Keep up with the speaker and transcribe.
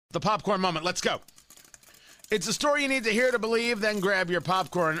The popcorn moment. Let's go. It's a story you need to hear to believe. Then grab your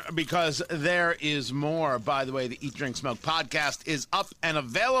popcorn because there is more. By the way, the Eat, Drink, Smoke podcast is up and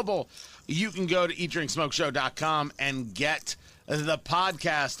available. You can go to eatdrinksmokeshow.com and get the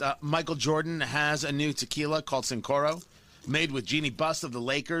podcast. Michael Jordan has a new tequila called Sincoro, made with Jeannie Buss of the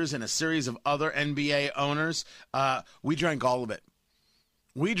Lakers and a series of other NBA owners. We drank all of it.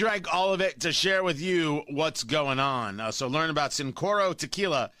 We drank all of it to share with you what's going on. So learn about Sincoro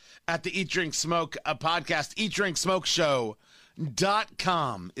Tequila at the Eat, Drink, Smoke podcast.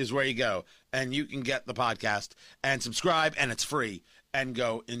 eatdrinksmokeshow.com is where you go, and you can get the podcast and subscribe, and it's free, and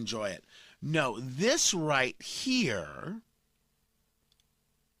go enjoy it. No, this right here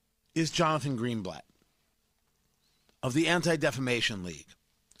is Jonathan Greenblatt of the Anti-Defamation League.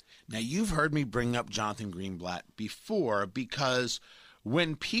 Now, you've heard me bring up Jonathan Greenblatt before because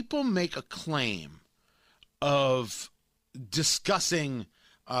when people make a claim of discussing,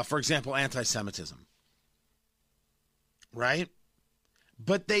 for example, anti-Semitism, right?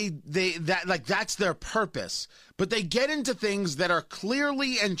 But that's their purpose. But they get into things that are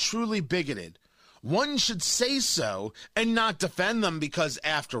clearly and truly bigoted. One should say so and not defend them because,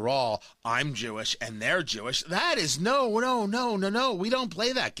 after all, I'm Jewish and they're Jewish. That is no. We don't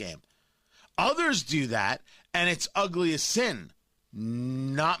play that game. Others do that, and it's ugly as sin.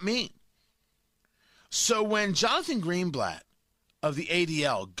 Not me. So when Jonathan Greenblatt of the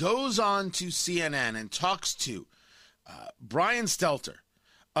ADL goes on to CNN and talks to Brian Stelter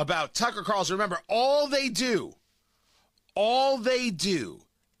about Tucker Carlson, remember, all they do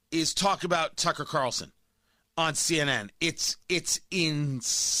is talk about Tucker Carlson on CNN. It's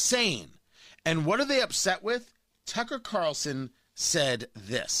insane. And what are they upset with? Tucker Carlson said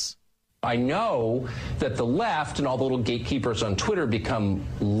this. I know that the left and all the little gatekeepers on Twitter become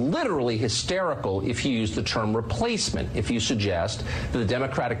literally hysterical if you use the term replacement, if you suggest that the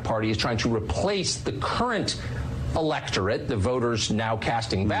Democratic Party is trying to replace the current electorate, the voters now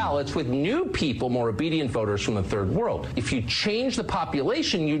casting ballots, with new people, more obedient voters from the third world. If you change the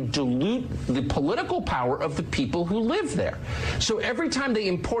population, you dilute the political power of the people who live there. So every time they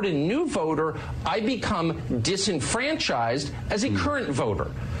import a new voter, I become disenfranchised as a current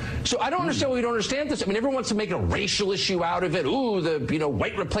voter. So I don't understand why we don't understand this. I mean, everyone wants to make a racial issue out of it. Ooh, the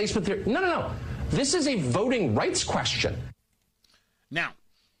white replacement theory. No. This is a voting rights question. Now,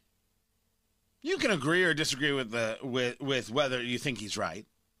 you can agree or disagree with whether you think he's right,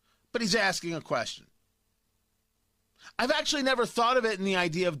 but he's asking a question. I've actually never thought of it in the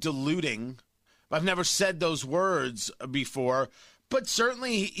idea of diluting. I've never said those words before. But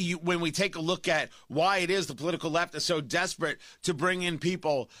certainly when we take a look at why it is the political left is so desperate to bring in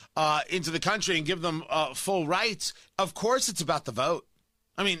people into the country and give them full rights, of course it's about the vote.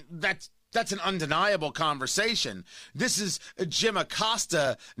 I mean, that's an undeniable conversation. This is Jim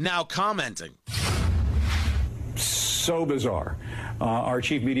Acosta now commenting. So bizarre. Our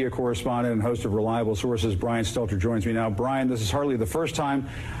chief media correspondent and host of Reliable Sources, Brian Stelter, joins me now. Brian, this is hardly the first time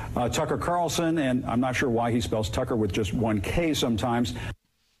Tucker Carlson, and I'm not sure why he spells Tucker with just one K sometimes.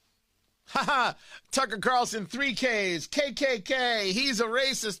 Tucker Carlson, 3 Ks, KKK, he's a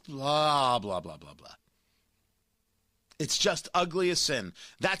racist, blah, blah, blah, blah, blah. It's just ugly as sin.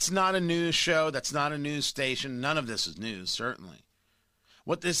 That's not a news show. That's not a news station. None of this is news, certainly.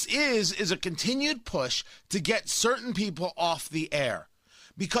 What this is a continued push to get certain people off the air.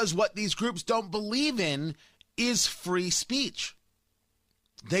 Because what these groups don't believe in is free speech.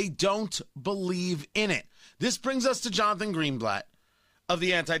 They don't believe in it. This brings us to Jonathan Greenblatt of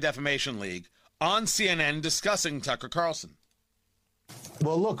the Anti-Defamation League on CNN discussing Tucker Carlson.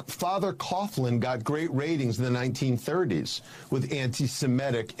 Well, look, Father Coughlin got great ratings in the 1930s with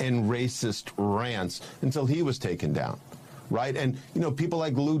anti-Semitic and racist rants until he was taken down. Right? And, people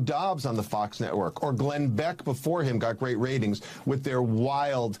like Lou Dobbs on the Fox network or Glenn Beck before him got great ratings with their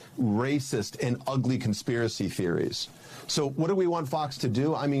wild, racist, and ugly conspiracy theories. So what do we want Fox to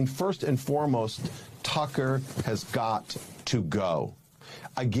do? I mean, first and foremost, Tucker has got to go.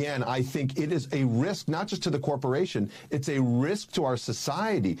 Again, I think it is a risk, not just to the corporation, it's a risk to our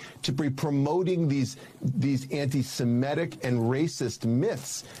society to be promoting these anti-Semitic and racist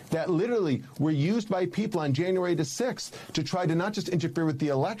myths that literally were used by people on January the 6th to try to not just interfere with the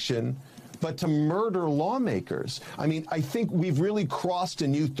election, but to murder lawmakers. I mean, I think we've really crossed a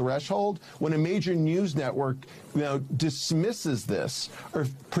new threshold when a major news network dismisses this or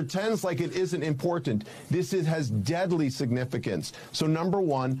pretends like it isn't important. This has deadly significance. So number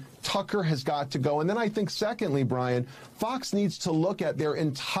one, Tucker has got to go. And then I think secondly, Brian, Fox needs to look at their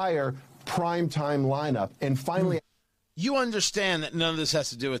entire primetime lineup and finally... You understand that none of this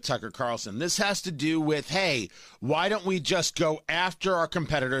has to do with Tucker Carlson. This has to do with, hey, why don't we just go after our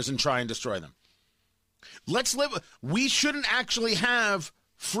competitors and try and destroy them? Let's live. We shouldn't actually have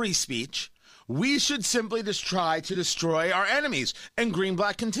free speech. We should simply just try to destroy our enemies. And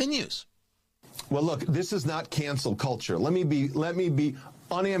Greenblatt continues. Well, look, this is not cancel culture. Let me be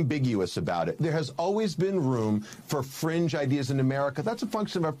unambiguous about it. There has always been room for fringe ideas in America. That's a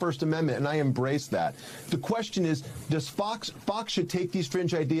function of our First Amendment, and I embrace that. The question is, does Fox should take these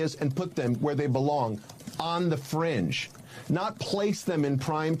fringe ideas and put them where they belong, on the fringe, not place them in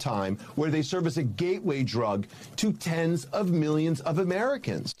prime time where they serve as a gateway drug to tens of millions of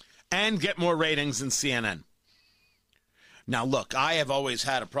Americans. And get more ratings than CNN. Now, look, I have always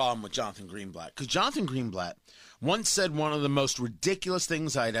had a problem with Jonathan Greenblatt, because Jonathan Greenblatt once said one of the most ridiculous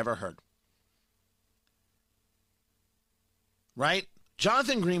things I'd ever heard. Right?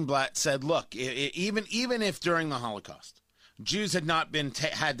 Jonathan Greenblatt said, look, even if during the Holocaust, Jews had not been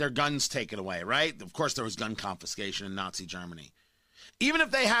had their guns taken away, right? Of course, there was gun confiscation in Nazi Germany. Even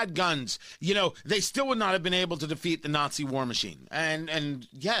if they had guns, they still would not have been able to defeat the Nazi war machine. And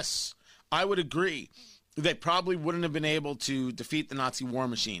yes, I would agree. They probably wouldn't have been able to defeat the Nazi war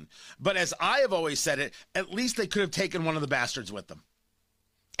machine. But as I have always said it, at least they could have taken one of the bastards with them.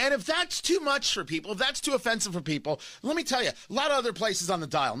 And if that's too much for people, if that's too offensive for people, let me tell you, a lot of other places on the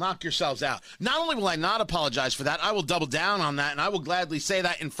dial, knock yourselves out. Not only will I not apologize for that, I will double down on that, and I will gladly say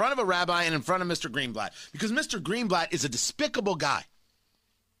that in front of a rabbi and in front of Mr. Greenblatt, because Mr. Greenblatt is a despicable guy.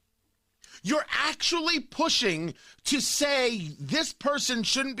 You're actually pushing to say this person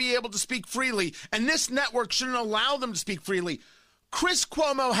shouldn't be able to speak freely and this network shouldn't allow them to speak freely. Chris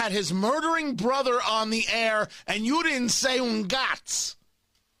Cuomo had his murdering brother on the air and you didn't say un gats.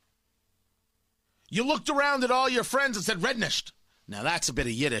 You looked around at all your friends and said rednished. Now that's a bit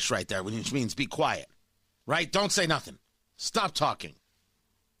of Yiddish right there, which means be quiet, right? Don't say nothing. Stop talking.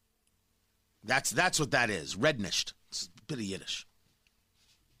 That's what that is, rednished. It's a bit of Yiddish.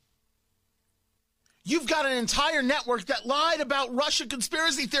 You've got an entire network that lied about Russia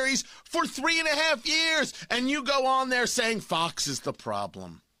conspiracy theories for 3.5 years, and you go on there saying Fox is the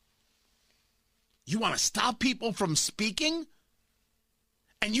problem. You want to stop people from speaking?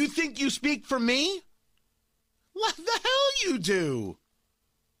 And you think you speak for me? What the hell you do?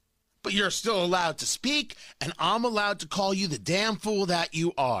 But you're still allowed to speak, and I'm allowed to call you the damn fool that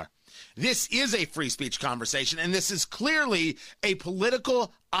you are. This is a free speech conversation, and this is clearly a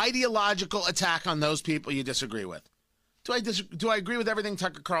political, ideological attack on those people you disagree with. Do I agree with everything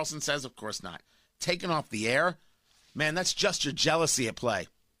Tucker Carlson says? Of course not. Taken off the air? Man, that's just your jealousy at play.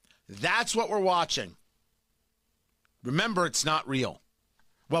 That's what we're watching. Remember, it's not real.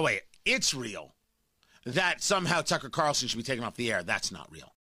 Well, wait, it's real. That somehow Tucker Carlson should be taken off the air, that's not real.